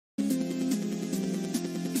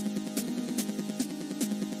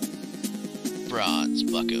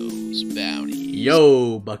BronzeBucko'sBounties.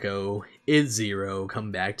 Yo, Bucko, it's Zero, come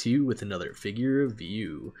back to you with another figure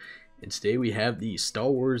review. And today we have the Star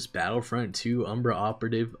Wars Battlefront 2 Umbra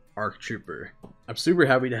Operative ARC Trooper. I'm super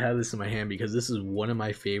happy to have this in my hand because this is one of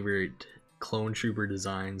my favorite clone trooper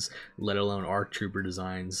designs, let alone ARC Trooper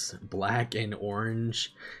designs. Black and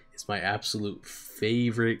orange is my absolute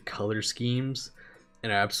favorite color schemes.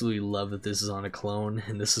 And I absolutely love that this is on a clone,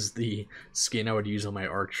 and this is the skin I would use on my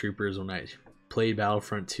ARC Troopers when I played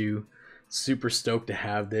Battlefront 2. Super stoked to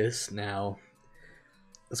have this. Now,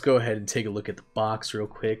 let's go ahead and take a look at the box real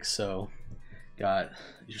quick. So, got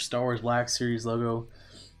your Star Wars Black Series logo,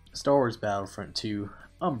 Star Wars Battlefront 2,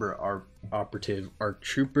 Umbra Operative ARC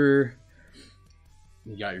Trooper.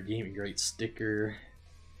 You got your Gaming Great sticker.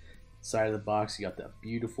 Side of the box, you got that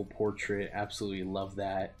beautiful portrait. Absolutely love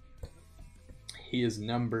that. He is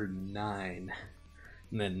number 9.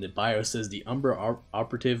 And then the bio says the Umbra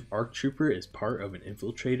Operative ARC Trooper is part of an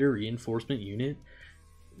infiltrator reinforcement unit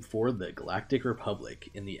for the Galactic Republic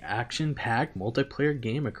in the action-packed multiplayer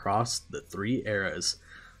game across the 3 eras.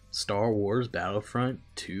 Star Wars Battlefront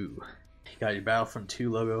 2. You got your Battlefront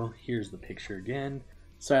 2 logo. Here's the picture again.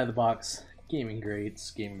 Side of the box, Gaming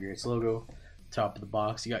Greats logo. Top of the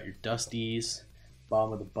box, you got your Dusties.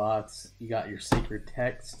 Bottom of the box, you got your sacred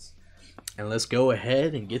texts. And let's go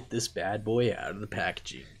ahead and get this bad boy out of the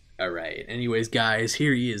packaging. Alright, anyways guys,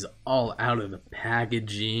 here he is all out of the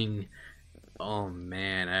packaging. Oh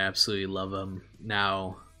man, I absolutely love him.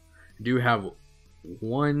 Now, I do have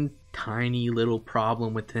one tiny little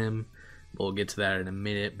problem with him. We'll get to that in a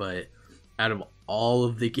minute, but out of all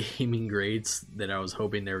of the gaming grades that I was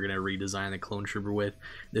hoping they were going to redesign the Clone Trooper with,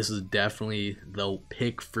 this is definitely the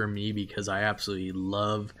pick for me because I absolutely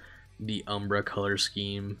love the Umbra color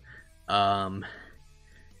scheme. And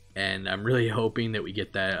I'm really hoping that we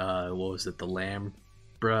get that, what was it, the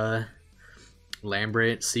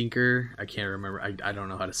Lambert sinker. I can't remember. I don't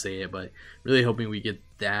know how to say it, but really hoping we get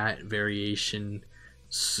that variation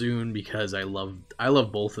soon because I love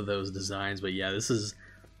both of those designs. But yeah, this is,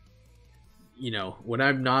 you know, when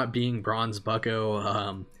I'm not being Bronze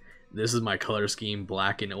Bucko, this is my color scheme,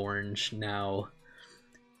 black and orange. Now,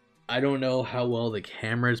 I don't know how well the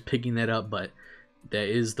camera is picking that up, but that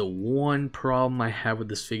is the one problem I have with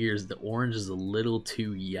this figure is the orange is a little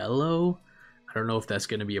too yellow. I don't know if that's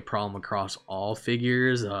going to be a problem across all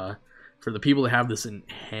figures. For the people that have this in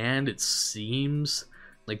hand, it seems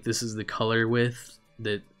like this is the color width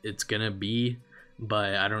that it's going to be.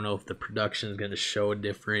 But I don't know if the production is going to show a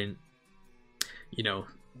different, you know,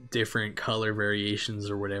 different color variations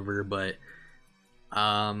or whatever. But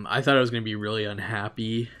I thought I was going to be really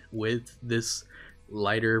unhappy with this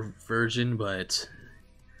lighter version, but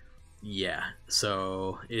yeah,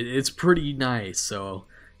 so it's pretty nice. So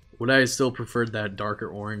would I still prefer that darker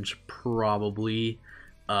orange? Probably.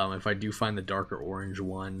 If I do find the darker orange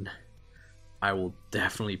one, I will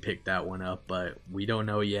definitely pick that one up, but we don't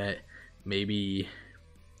know yet. Maybe.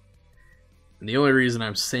 And the only reason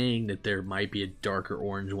I'm saying that there might be a darker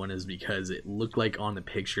orange one is because it looked like on the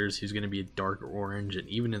pictures he's going to be a darker orange, and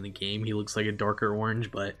even in the game he looks like a darker orange,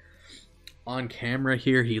 but on camera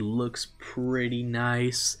here he looks pretty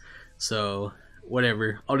nice. So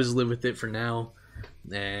whatever, I'll just live with it for now,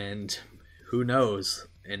 and who knows.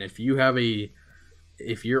 And if you have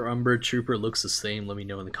if your Umbra Trooper looks the same, let me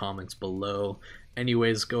know in the comments below.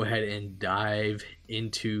 Anyways, go ahead and dive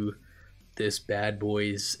into this bad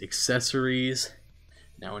boy's accessories.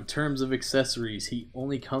 Now in terms of accessories, he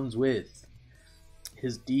only comes with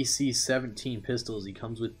his DC-17 pistols. He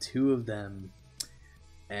comes with 2 of them,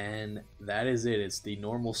 and that is it. It's the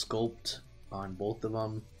normal sculpt on both of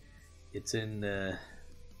them. It's in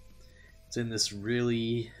this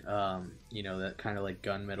really you know, that kind of like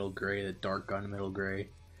gunmetal gray, that dark gunmetal gray.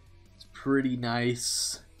 It's pretty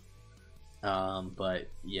nice. But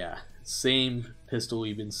yeah, same pistol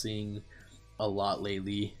we've been seeing a lot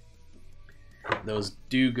lately. Those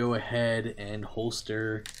do go ahead and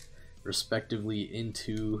holster respectively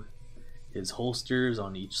into his holsters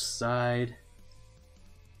on each side.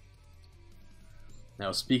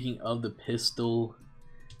 Now, speaking of the pistol,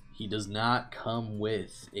 he does not come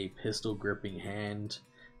with a pistol gripping hand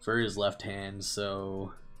for his left hand,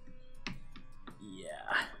 so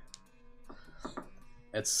yeah.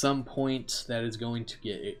 At some point that is going to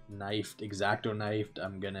get knifed, X-Acto knifed.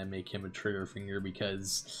 I'm gonna make him a trigger finger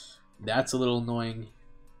because that's a little annoying.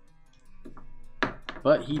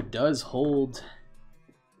 But he does hold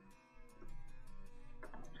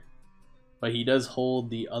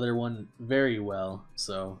the other one very well,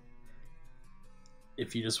 so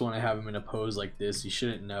if you just want to have him in a pose like this, you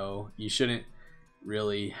shouldn't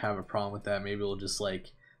really have a problem with that. Maybe we'll just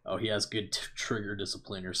like Oh, he has good trigger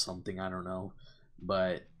discipline or something. I don't know,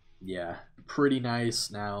 but yeah, pretty nice.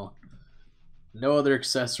 Now, no other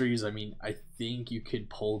accessories. I mean, I think you could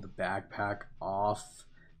pull the backpack off,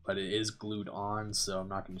 but it is glued on, so I'm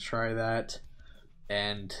not going to try that.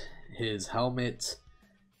 And his helmet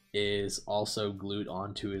is also glued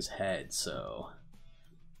onto his head, so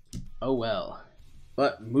oh well.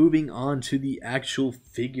 But moving on to the actual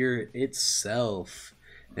figure itself.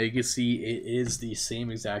 Now you can see it is the same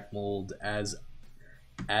exact mold as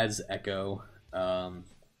Echo.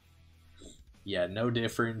 Yeah, no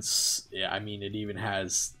difference. Yeah, I mean it even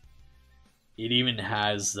has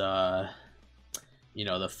you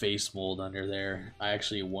know, the face mold under there. I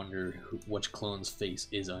actually wonder which clone's face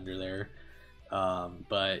is under there.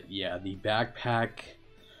 But yeah, the backpack,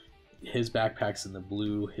 his backpack's in the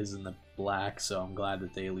blue, his in the black, so I'm glad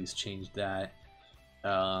that they at least changed that.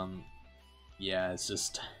 Yeah, it's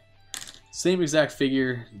just same exact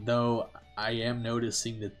figure, though I am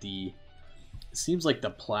noticing that it seems like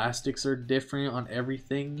the plastics are different on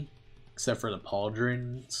everything except for the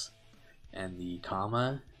pauldrons and the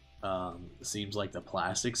comma. Seems like the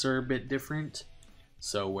plastics are a bit different.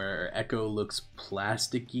 So where Echo looks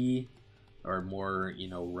plasticky or more, you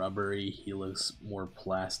know, rubbery, he looks more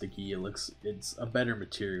plasticky. It's a better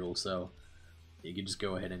material, so you can just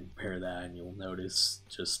go ahead and compare that and you'll notice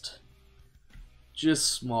just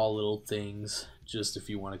small little things, just if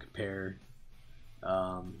you want to compare.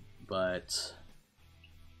 But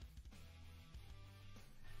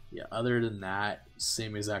yeah, other than that,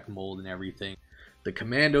 same exact mold and everything. The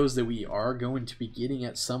commandos that we are going to be getting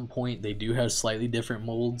at some point, they do have slightly different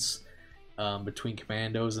molds between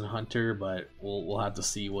commandos and hunter, but we'll have to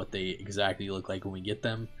see what they exactly look like when we get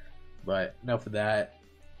them. But enough of that.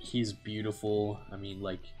 He's beautiful. I mean,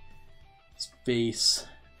 like, his face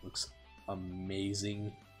looks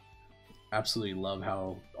amazing. Absolutely love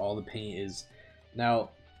how all the paint is. Now,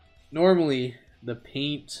 normally the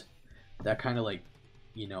paint, that kind of like,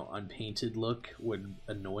 you know, unpainted look would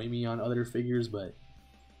annoy me on other figures, but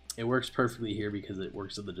it works perfectly here because it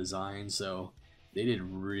works with the design. So they did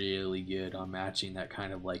really good on matching that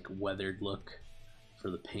kind of like weathered look for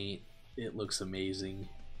the paint. It looks amazing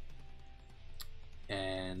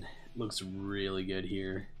and looks really good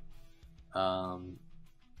here.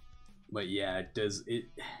 But yeah, it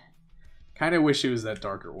kind of wish it was that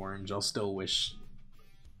darker orange. I'll still wish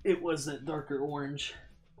it was that darker orange,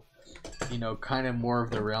 you know, kind of more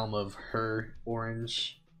of the realm of her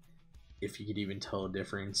orange, if you could even tell a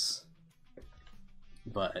difference.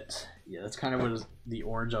 But yeah, that's kind of what the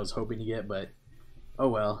orange I was hoping to get, but oh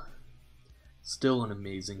well. Still an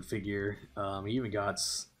amazing figure. He even got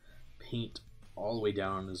paint all the way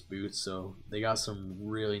down on his boots, so they got some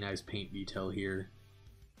really nice paint detail here.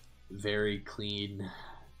 Very clean,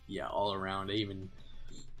 yeah, all around.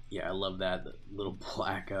 Yeah, I love that, the little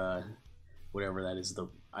black whatever that is.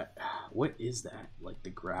 What is that? Like the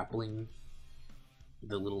grappling,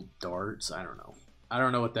 the little darts? I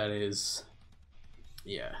don't know what that is.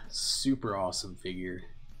 Yeah, super awesome figure.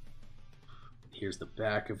 Here's the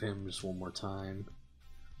back of him just one more time.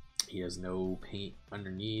 He has no paint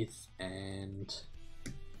underneath, and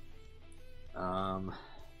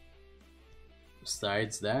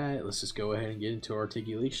besides that, let's just go ahead and get into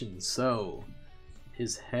articulation. So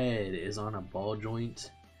his head is on a ball joint,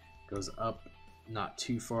 goes up not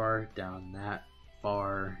too far, down that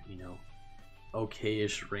far, you know,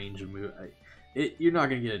 okay-ish range of move. You're not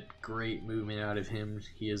going to get a great movement out of him.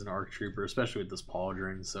 He is an ARC Trooper, especially with this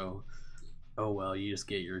pauldron, so oh well, you just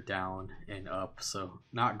get your down and up, so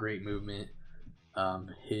not great movement.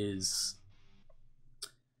 His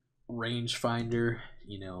rangefinder,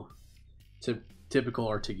 you know, typical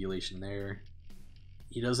articulation there.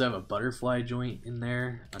 He does have a butterfly joint in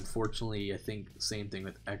there. Unfortunately, I think same thing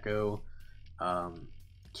with Echo.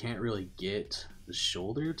 Can't really get the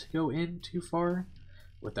shoulder to go in too far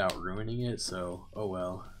without ruining it, so oh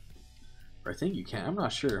well. Or I think you can. I'm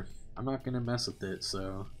not sure. I'm not gonna mess with it,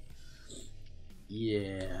 so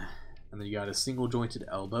yeah. And then you got a single jointed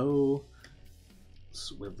elbow,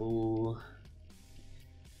 swivel,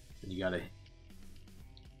 and you got a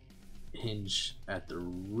hinge at the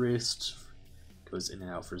wrist, goes in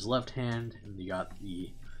and out for his left hand, and you got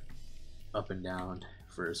the up and down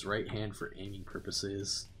for his right hand for aiming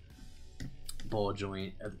purposes. Ball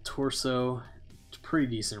joint at the torso, pretty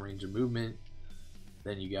decent range of movement.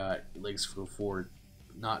 Then you got legs go forward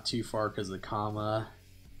not too far because of the comma.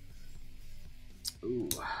 Ooh,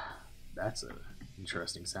 that's a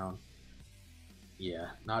interesting sound. Yeah,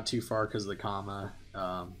 not too far because of the comma,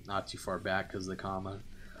 not too far back because of the comma.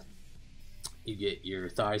 You get your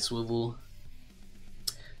thigh swivel.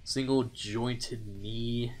 single jointed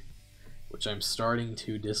knee, which I'm starting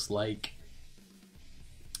to dislike.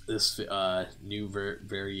 This new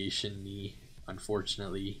variation knee,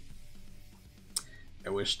 unfortunately. I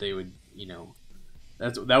wish they would, you know,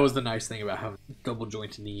 that was the nice thing about having double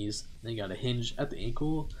jointed knees. Then you got a hinge at the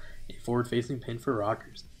ankle, a forward facing pin for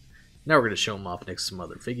rockers. Now we're going to show him off next to some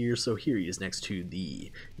other figures. So here he is next to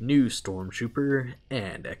the new Stormtrooper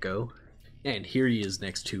and Echo. And here he is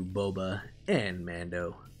next to Boba and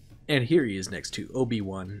Mando. And here he is next to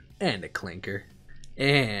Obi-Wan and a Clanker.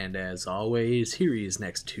 And as always, here he is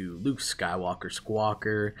next to Luke Skywalker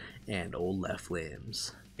Squawker and Old Left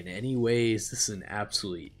Limbs. In any ways, this is an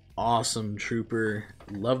absolutely awesome trooper.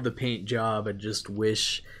 Love the paint job. I just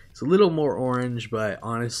wish it's a little more orange, but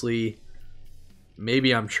honestly,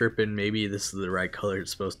 maybe I'm tripping. Maybe this is the right color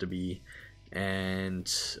it's supposed to be.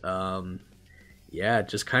 And yeah,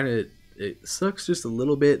 just kind of, it sucks just a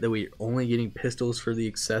little bit that we're only getting pistols for the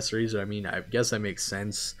accessories. I mean, I guess that makes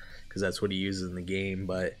sense because that's what he uses in the game,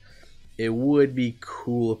 but it would be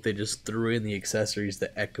cool if they just threw in the accessories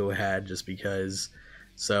that Echo had, just because.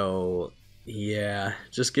 So yeah,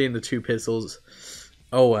 just getting the 2 pistols,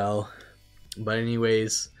 oh well. But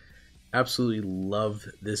anyways, absolutely love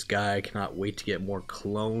this guy. I cannot wait to get more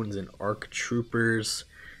clones and ARC Troopers,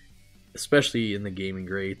 especially in the gaming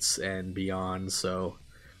greats and beyond. So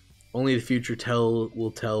only the future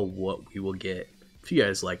will tell what we will get. If you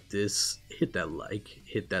guys like this, hit that like,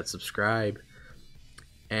 hit that subscribe,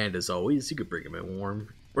 and as always, you could bring them in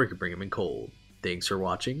warm or you could bring them in cold. Thanks for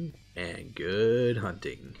watching and good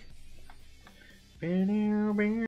hunting.